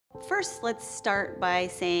First, let's start by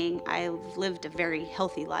saying I've lived a very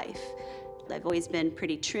healthy life. I've always been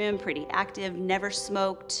pretty trim, pretty active, never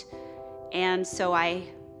smoked, and so I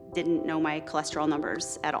didn't know my cholesterol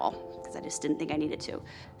numbers at all because I just didn't think I needed to.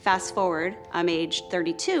 Fast forward, I'm age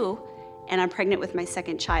 32 and I'm pregnant with my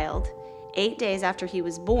second child. 8 days after he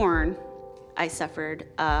was born, I suffered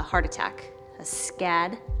a heart attack, a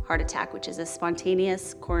SCAD heart attack, which is a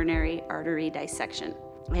spontaneous coronary artery dissection.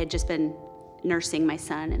 I had just been nursing my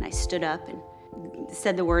son and I stood up and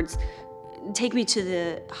said the words, "Take me to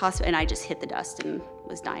the hospital," and I just hit the dust and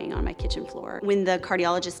was dying on my kitchen floor. When the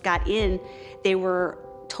cardiologist got in, they were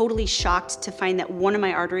totally shocked to find that one of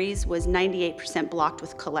my arteries was 98% blocked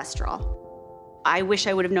with cholesterol. I wish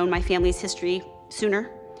I would have known my family's history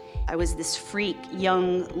sooner. I was this freak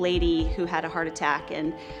young lady who had a heart attack,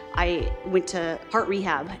 and I went to heart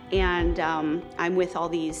rehab, and I'm with all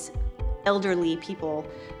these elderly people,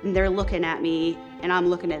 and they're looking at me and I'm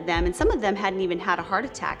looking at them, and some of them hadn't even had a heart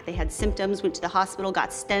attack. They had symptoms, went to the hospital,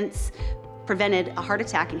 got stents, prevented a heart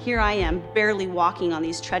attack, and here I am barely walking on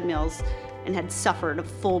these treadmills and had suffered a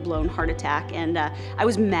full-blown heart attack. And I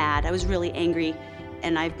was mad, I was really angry,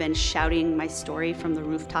 and I've been shouting my story from the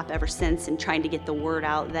rooftop ever since and trying to get the word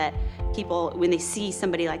out that people, when they see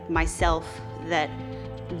somebody like myself, that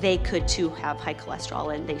they could too have high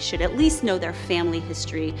cholesterol, and they should at least know their family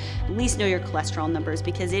history, at least know your cholesterol numbers,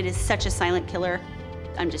 because it is such a silent killer.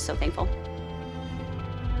 I'm just so thankful.